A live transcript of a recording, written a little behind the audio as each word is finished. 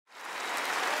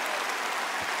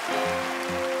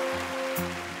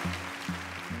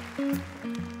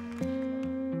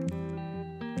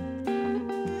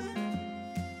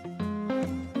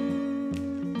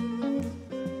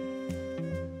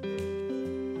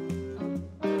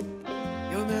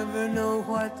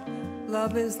what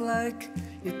love is like.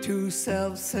 You're too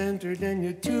self-centered and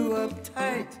you're too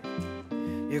uptight.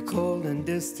 You're cold and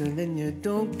distant and you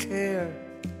don't care.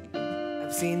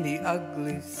 I've seen the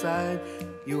ugly side.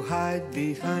 You hide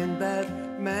behind that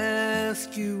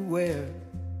mask you wear.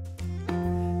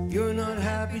 You're not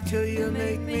happy till you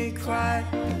make me cry.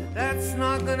 That's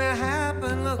not gonna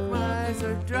happen. Look, my eyes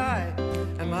are dry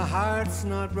and my heart's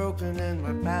not broken and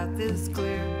my path is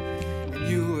clear. And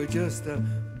you were just a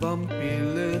bumpy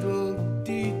little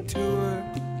detour,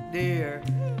 dear.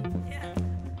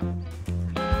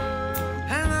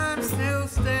 And I'm still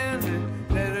standing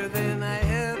better than I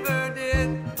ever did,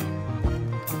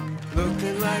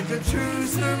 looking like a true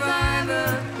survivor,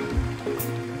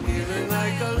 feeling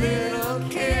like a little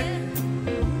kid.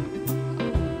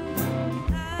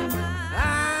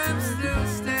 I'm still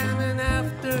standing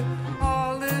after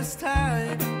all this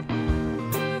time,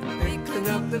 picking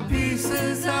up the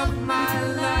pieces of my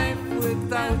life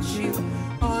without you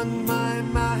on my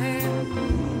mind.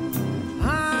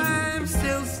 I'm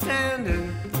still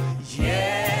standing,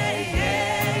 yeah,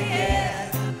 yeah,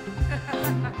 yeah.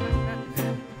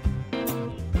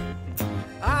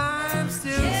 I'm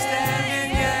still standing,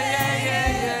 yeah, yeah,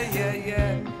 yeah, yeah,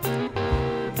 yeah.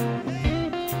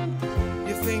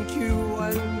 You think you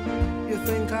won, you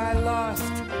think I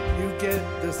lost. You get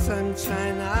the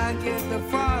sunshine, I get the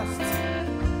frost.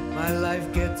 My life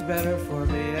gets better for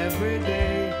me every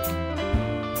day,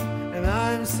 and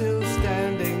I'm still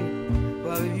standing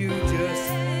while you just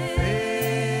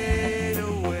fade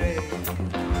away.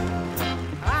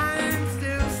 I'm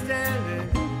still standing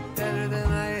better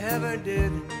than I ever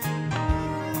did,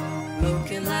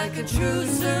 looking like a true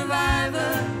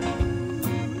survivor,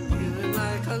 feeling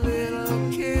like a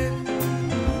little kid.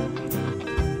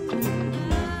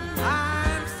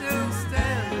 I'm still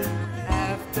standing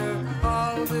after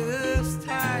all this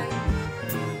time,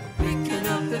 picking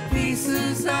up the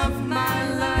pieces of my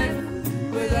life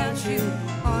without you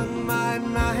on my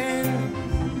mind.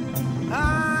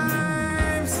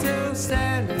 I'm still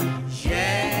standing